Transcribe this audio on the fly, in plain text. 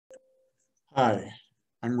Hi,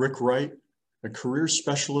 I'm Rick Wright, a career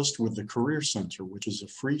specialist with the Career Center, which is a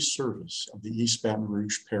free service of the East Baton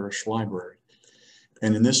Rouge Parish Library.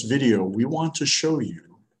 And in this video, we want to show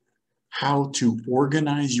you how to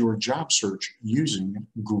organize your job search using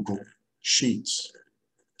Google Sheets.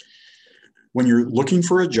 When you're looking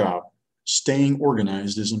for a job, staying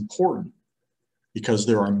organized is important because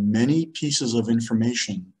there are many pieces of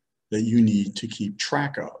information that you need to keep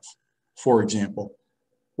track of. For example,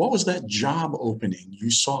 what was that job opening you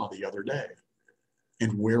saw the other day?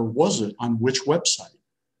 And where was it on which website?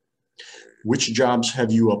 Which jobs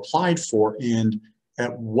have you applied for and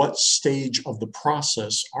at what stage of the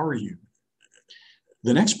process are you?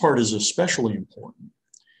 The next part is especially important.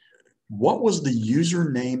 What was the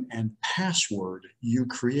username and password you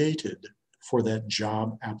created for that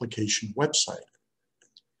job application website?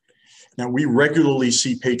 Now, we regularly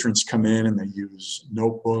see patrons come in and they use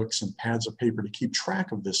notebooks and pads of paper to keep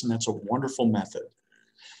track of this, and that's a wonderful method.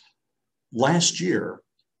 Last year,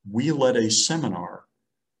 we led a seminar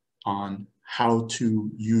on how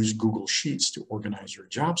to use Google Sheets to organize your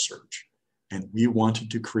job search, and we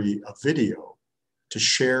wanted to create a video to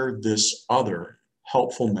share this other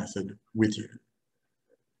helpful method with you.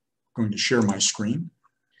 I'm going to share my screen.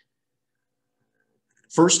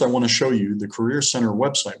 First, I want to show you the Career Center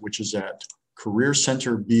website, which is at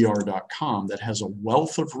careercenterbr.com, that has a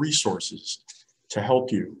wealth of resources to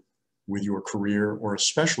help you with your career or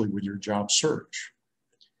especially with your job search.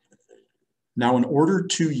 Now, in order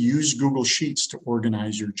to use Google Sheets to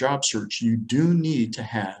organize your job search, you do need to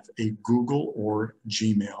have a Google or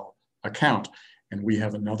Gmail account, and we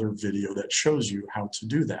have another video that shows you how to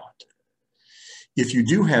do that. If you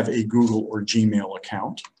do have a Google or Gmail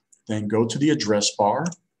account, then go to the address bar,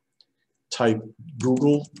 type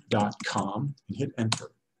google.com, and hit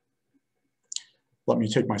enter. Let me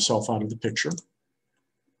take myself out of the picture.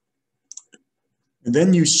 And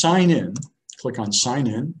then you sign in, click on sign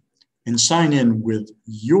in, and sign in with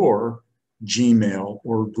your Gmail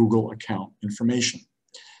or Google account information.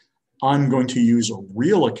 I'm going to use a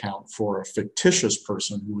real account for a fictitious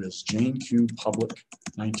person who is Jane Q. Public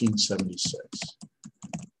 1976.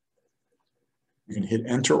 You can hit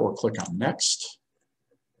enter or click on next.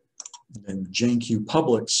 And then Jane Q.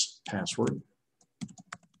 Public's password.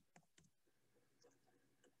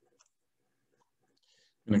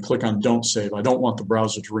 I'm going to click on don't save. I don't want the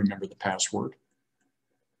browser to remember the password.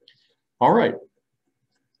 All right.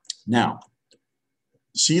 Now,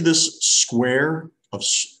 see this square of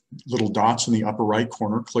little dots in the upper right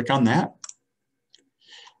corner? Click on that.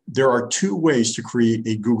 There are two ways to create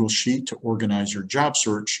a Google Sheet to organize your job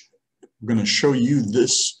search. I'm going to show you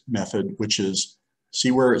this method, which is,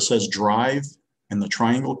 see where it says Drive and the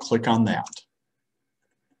triangle? Click on that.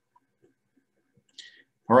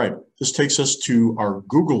 All right, this takes us to our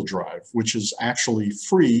Google Drive, which is actually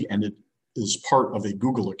free and it is part of a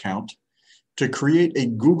Google account. To create a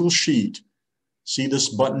Google Sheet, see this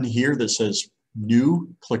button here that says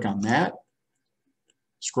New? Click on that.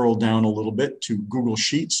 Scroll down a little bit to Google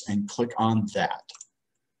Sheets and click on that.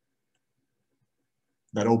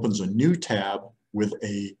 That opens a new tab with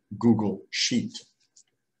a Google Sheet.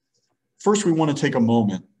 First, we want to take a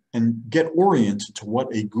moment and get oriented to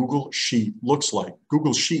what a Google Sheet looks like.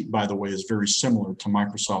 Google Sheet, by the way, is very similar to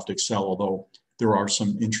Microsoft Excel, although there are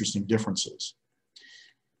some interesting differences.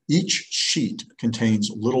 Each sheet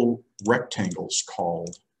contains little rectangles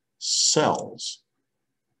called cells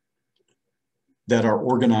that are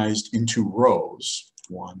organized into rows,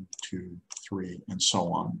 1, 2, 3, and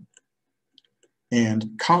so on,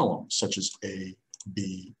 and columns such as A,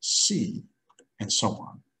 B, C, and so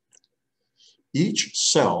on. Each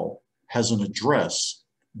cell has an address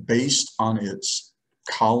based on its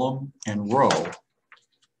column and row,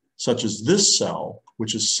 such as this cell,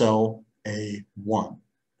 which is cell A1.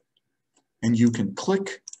 And you can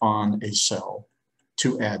click on a cell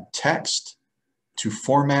to add text, to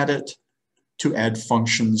format it, to add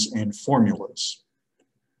functions and formulas.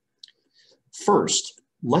 First,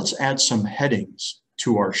 let's add some headings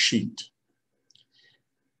to our sheet.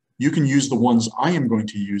 You can use the ones I am going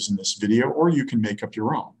to use in this video, or you can make up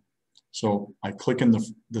your own. So I click in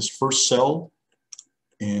this first cell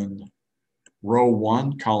in row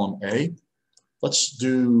 1, column A. Let's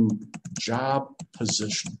do job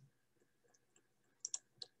position.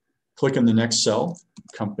 Click in the next cell,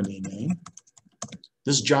 company name.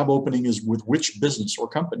 This job opening is with which business or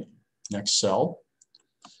company? Next cell.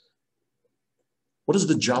 What is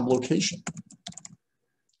the job location?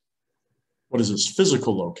 What is its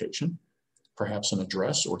physical location? Perhaps an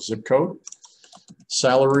address or zip code.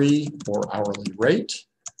 Salary or hourly rate.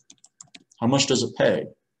 How much does it pay?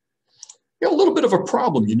 You got a little bit of a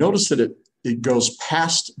problem. You notice that it goes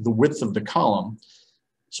past the width of the column.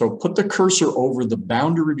 So put the cursor over the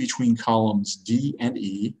boundary between columns D and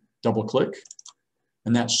E, double click,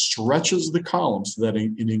 and that stretches the column so that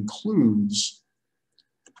it includes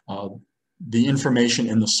the information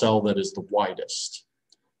in the cell that is the widest.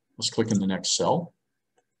 Let's click in the next cell.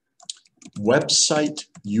 Website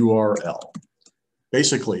URL.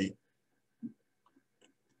 Basically,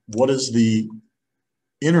 what is the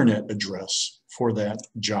internet address for that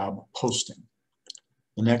job posting?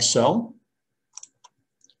 The next cell,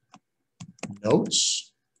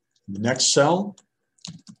 notes. The next cell,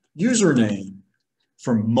 username.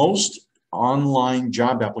 For most online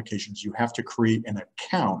job applications, you have to create an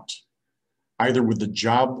account either with the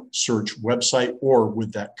job search website or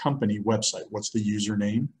with that company website. What's the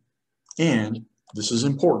username? And this is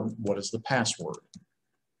important, what is the password?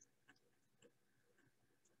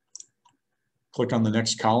 Click on the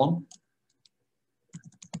next column,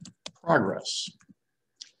 progress.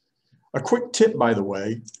 A quick tip, by the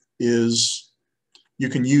way, is you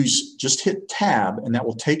can just hit tab and that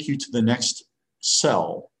will take you to the next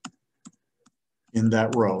cell in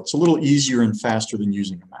that row. It's a little easier and faster than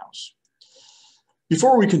using a mouse.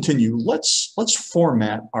 Before we continue, let's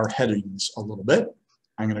format our headings a little bit.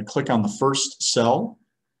 I'm going to click on the first cell,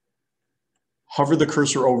 hover the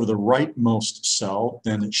cursor over the rightmost cell,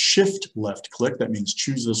 then shift left click, that means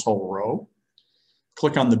choose this whole row.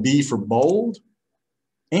 Click on the B for bold,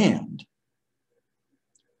 and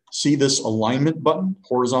see this alignment button,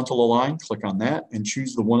 horizontal align, click on that and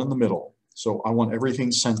choose the one in the middle. So I want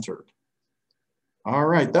everything centered. All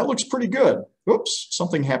right, that looks pretty good. Oops,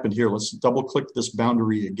 something happened here. Let's double click this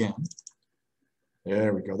boundary again.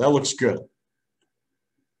 There we go, that looks good.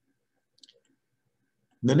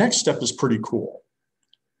 The next step is pretty cool.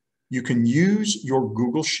 You can use your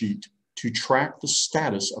Google Sheet to track the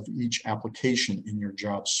status of each application in your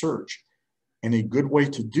job search. And a good way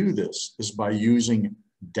to do this is by using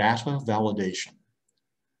data validation.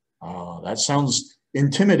 That sounds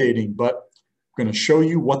intimidating, but I'm going to show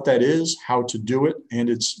you what that is, how to do it, and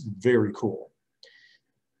it's very cool.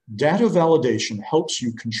 Data validation helps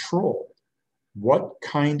you control what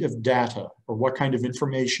kind of data or what kind of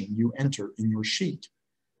information you enter in your sheet.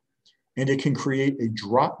 And it can create a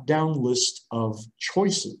drop-down list of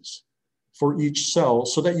choices for each cell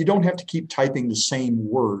so that you don't have to keep typing the same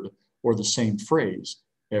word or the same phrase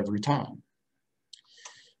every time.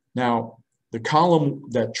 Now, the column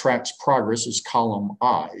that tracks progress is column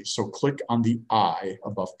I, so click on the I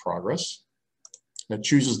above progress. That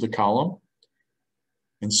chooses the column.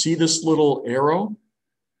 And see this little arrow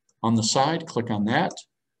on the side? Click on that.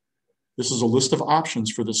 This is a list of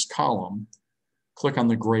options for this column. Click on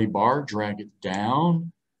the gray bar, drag it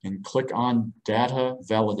down, and click on Data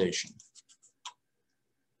Validation.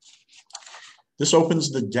 This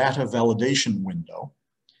opens the Data Validation window.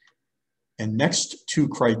 And next to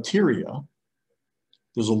criteria,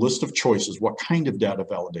 there's a list of choices. What kind of data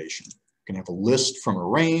validation? You can have a list from a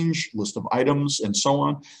range, list of items, and so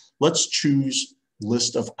on. Let's choose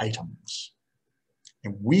list of items.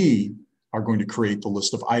 And we are going to create the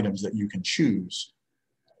list of items that you can choose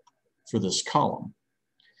for this column.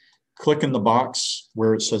 Click in the box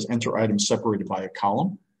where it says enter items separated by a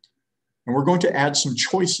column. And we're going to add some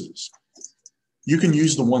choices. You can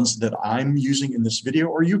use the ones that I'm using in this video,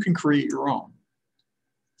 or you can create your own.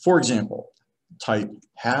 For example, type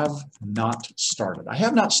have not started. I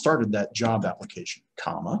have not started that job application,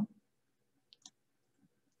 comma.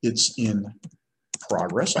 It's in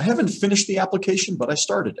progress. I haven't finished the application, but I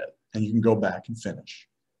started it. And you can go back and finish.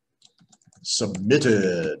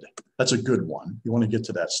 Submitted. That's a good one. You want to get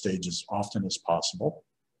to that stage as often as possible.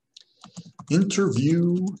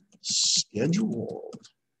 Interview scheduled,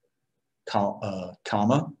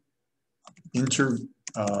 comma,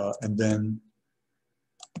 and then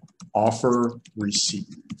offer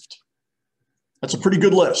received. That's a pretty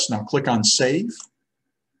good list. Now click on Save.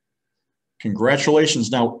 Congratulations.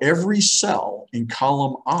 Now every cell in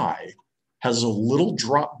column I has a little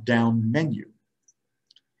drop-down menu.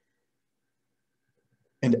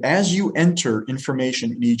 And as you enter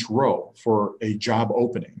information in each row for a job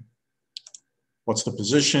opening, what's the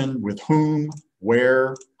position, with whom,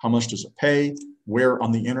 where, how much does it pay, where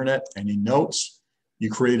on the internet, any notes, you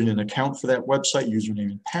created an account for that website,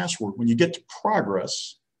 username and password. When you get to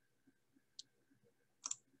progress,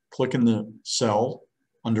 click in the cell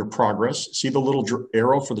under progress. See the little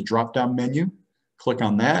arrow for the drop-down menu? Click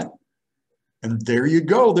on that. And there you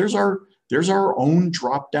go. There's our own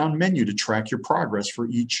drop-down menu to track your progress for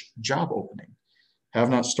each job opening. Have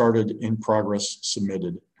not started, in progress,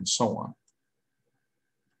 submitted, and so on.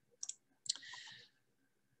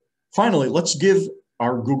 Finally, let's give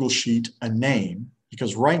our Google Sheet a name,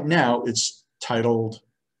 because right now it's titled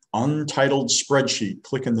Untitled Spreadsheet.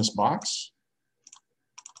 Click in this box.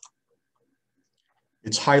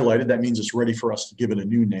 It's highlighted. That means it's ready for us to give it a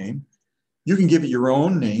new name. You can give it your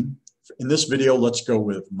own name. In this video, let's go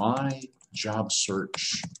with My Job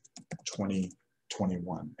Search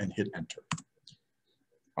 2021 and hit enter.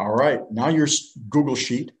 All right, now your Google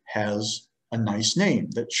Sheet has a nice name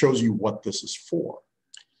that shows you what this is for.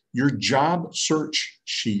 Your job search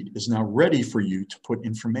sheet is now ready for you to put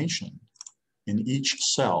information in each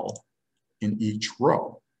cell, in each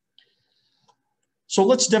row. So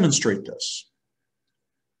let's demonstrate this.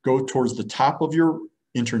 Go towards the top of your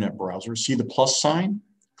internet browser, see the plus sign,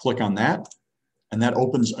 click on that, and that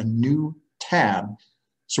opens a new tab.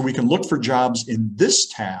 So we can look for jobs in this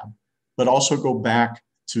tab, but also go back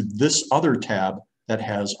to this other tab that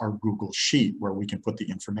has our Google Sheet where we can put the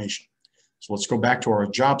information. So let's go back to our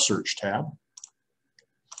job search tab.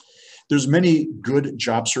 There's many good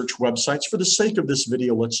job search websites. For the sake of this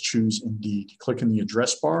video, let's choose Indeed. Click in the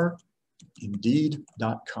address bar,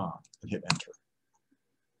 indeed.com, and hit enter.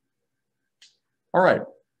 All right,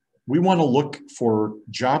 we want to look for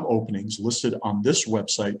job openings listed on this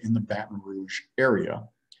website in the Baton Rouge area.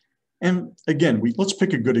 And again, let's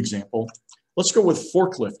pick a good example. Let's go with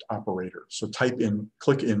forklift operator. So click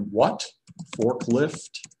in what?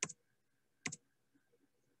 Forklift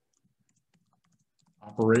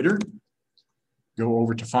operator. Go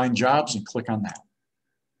over to find jobs and click on that.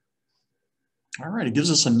 All right, it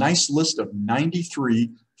gives us a nice list of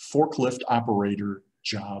 93 forklift operator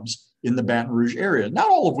jobs in the Baton Rouge area, not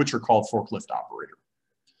all of which are called forklift operator.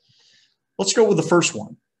 Let's go with the first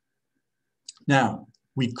one. Now,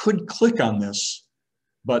 we could click on this,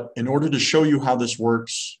 but in order to show you how this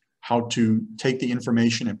works, how to take the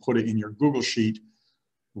information and put it in your Google Sheet,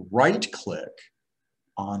 right-click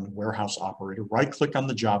on warehouse operator, right-click on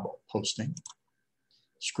the job posting,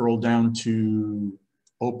 scroll down to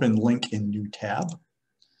open link in new tab.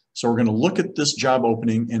 So we're going to look at this job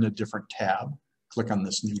opening in a different tab. Click on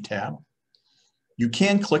this new tab. You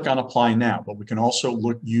can click on apply now, but we can also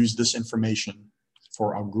use this information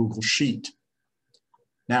for our Google Sheet.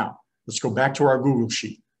 Now, let's go back to our Google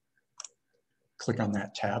Sheet. Click on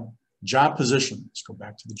that tab. Job position. Let's go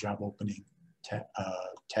back to the job opening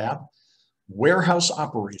tab. Warehouse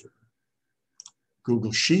operator.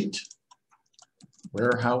 Google Sheet.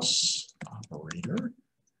 Warehouse operator.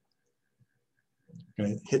 I'm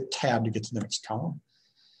going to hit tab to get to the next column.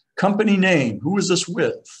 Company name. Who is this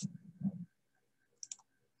with?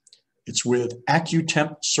 It's with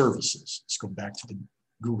AccuTemp Services. Let's go back to the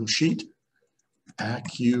Google Sheet.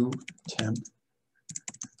 AccuTemp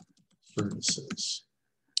Services.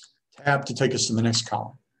 Tab to take us to the next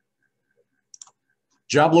column.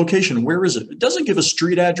 Job location, where is it? It doesn't give a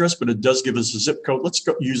street address, but it does give us a zip code. Let's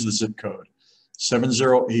go use the zip code,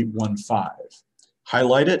 70815.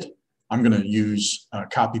 Highlight it. I'm going to use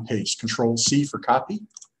copy paste. Control C for copy.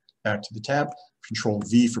 Back to the tab. Control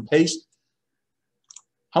V for paste.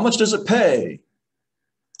 How much does it pay?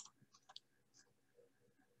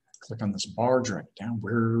 Click on this bar, drag it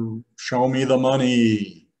down. Show me the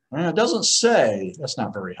money. It doesn't say. That's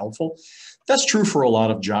not very helpful. That's true for a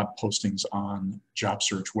lot of job postings on job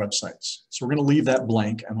search websites. So we're going to leave that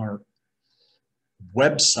blank on our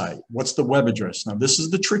website. What's the web address? Now this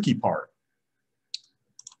is the tricky part.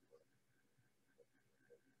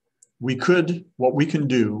 What we can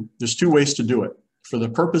do, there's two ways to do it. For the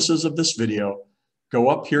purposes of this video, go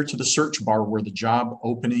up here to the search bar where the job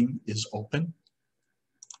opening is open.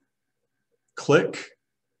 Click,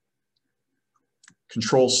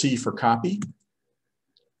 Control C for copy.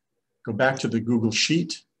 Go back to the Google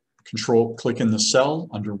Sheet, click in the cell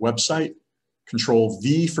under website, Control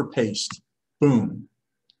V for paste, boom.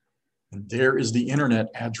 And there is the internet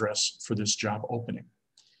address for this job opening.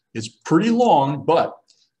 It's pretty long, but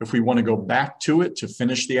if we want to go back to it to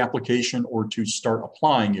finish the application or to start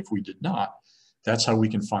applying if we did not, that's how we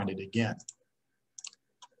can find it again.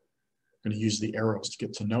 I'm going to use the arrows to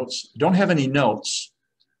get to notes. I don't have any notes,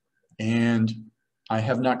 and I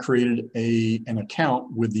have not created an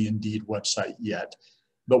account with the Indeed website yet.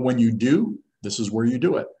 But when you do, this is where you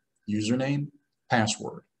do it. Username,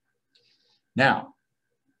 password. Now,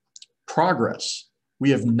 progress. We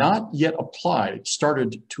have not yet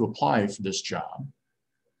started to apply for this job.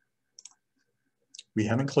 We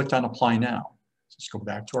haven't clicked on apply now. Let's go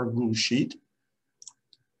back to our Google Sheet.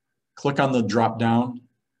 Click on the drop-down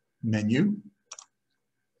menu.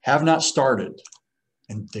 Have not started.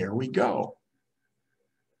 And there we go.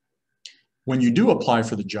 When you do apply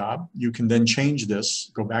for the job, you can then change this,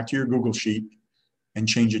 go back to your Google Sheet, and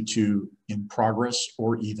change it to in progress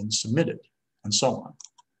or even submitted. and so on.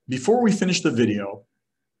 Before we finish the video,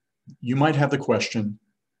 you might have the question,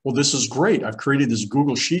 well, this is great. I've created this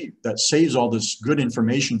Google Sheet that saves all this good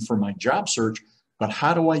information for my job search, but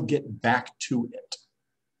how do I get back to it?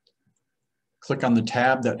 Click on the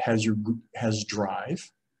tab that has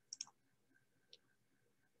Drive.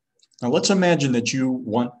 Now let's imagine that you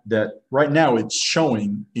want that right now it's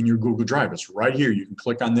showing in your Google Drive. It's right here. You can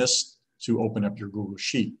click on this to open up your Google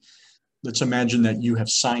Sheet. Let's imagine that you have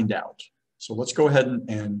signed out. So let's go ahead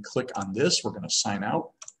and click on this. We're going to sign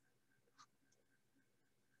out.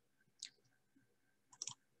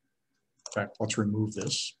 In fact, let's remove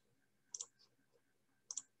this.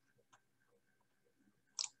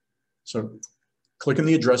 So click in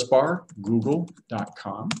the address bar,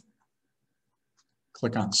 google.com.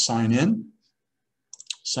 Click on sign in.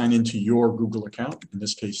 Sign into your Google account, in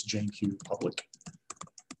this case, JaneQ Public.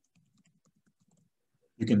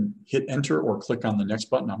 You can hit enter or click on the next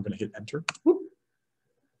button. I'm going to hit enter. Whoop.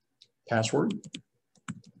 Password.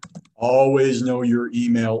 Always know your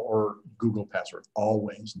email or Google password.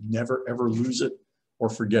 Always. Never, ever lose it or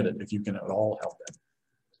forget it if you can at all help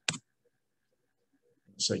it.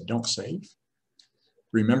 Say don't save.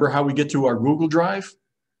 Remember how we get to our Google Drive?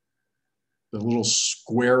 The little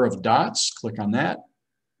square of dots. Click on that.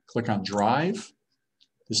 Click on Drive.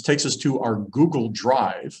 This takes us to our Google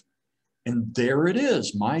Drive. And there it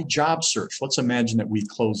is, my job search. Let's imagine that we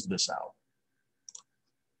closed this out.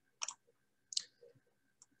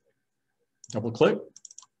 Double click,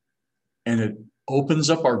 and it opens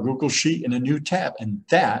up our Google Sheet in a new tab. And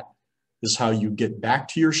that is how you get back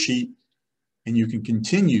to your sheet and you can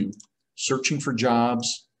continue searching for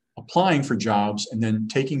jobs, applying for jobs, and then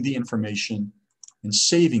taking the information and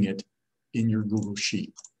saving it in your Google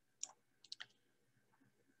Sheet.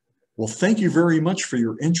 Well, thank you very much for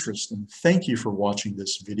your interest and thank you for watching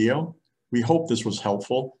this video. We hope this was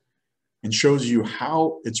helpful and shows you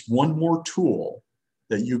how it's one more tool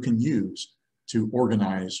that you can use to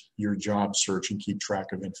organize your job search and keep track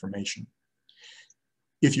of information.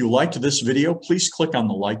 If you liked this video, please click on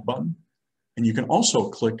the like button, and you can also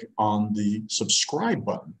click on the subscribe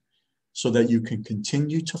button so that you can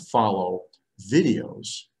continue to follow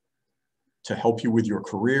videos to help you with your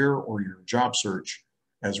career or your job search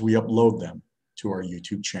as we upload them to our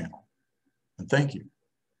YouTube channel. And thank you.